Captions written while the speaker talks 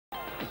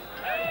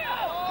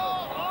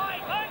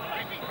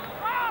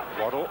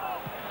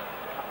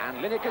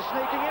Lineker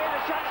sneaking in,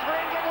 a chance for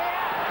England here.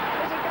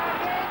 Is it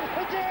going in?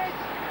 It is!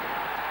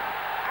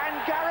 And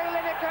Gary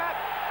Lineker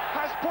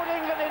has put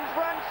England in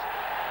front.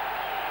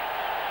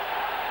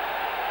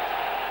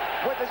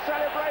 With the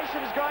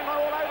celebrations going on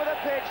all over the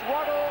pitch,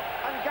 Waddle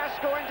and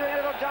Gascoigne doing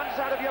a little dance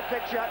out of your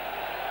picture.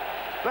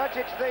 But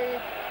it's the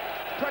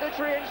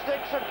predatory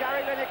instincts of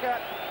Gary Lineker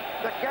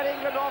that get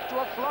England off to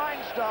a flying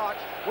start,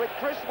 with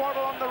Chris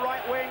Waddle on the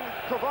right wing,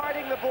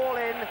 providing the ball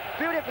in,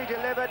 beautifully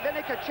delivered.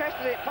 Lineker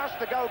chested it past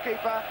the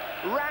goalkeeper,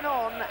 ran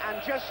on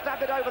and just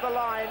stabbed it over the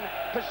line,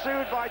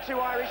 pursued by two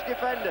Irish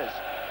defenders.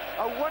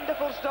 A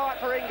wonderful start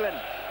for England.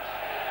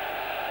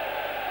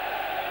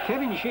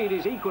 Kevin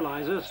Sheedy's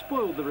equaliser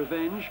spoiled the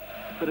revenge,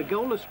 but a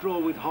goalless draw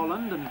with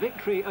Holland and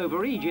victory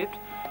over Egypt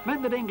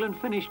meant that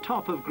England finished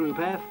top of Group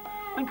F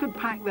and could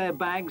pack their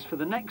bags for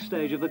the next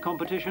stage of the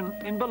competition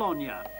in Bologna.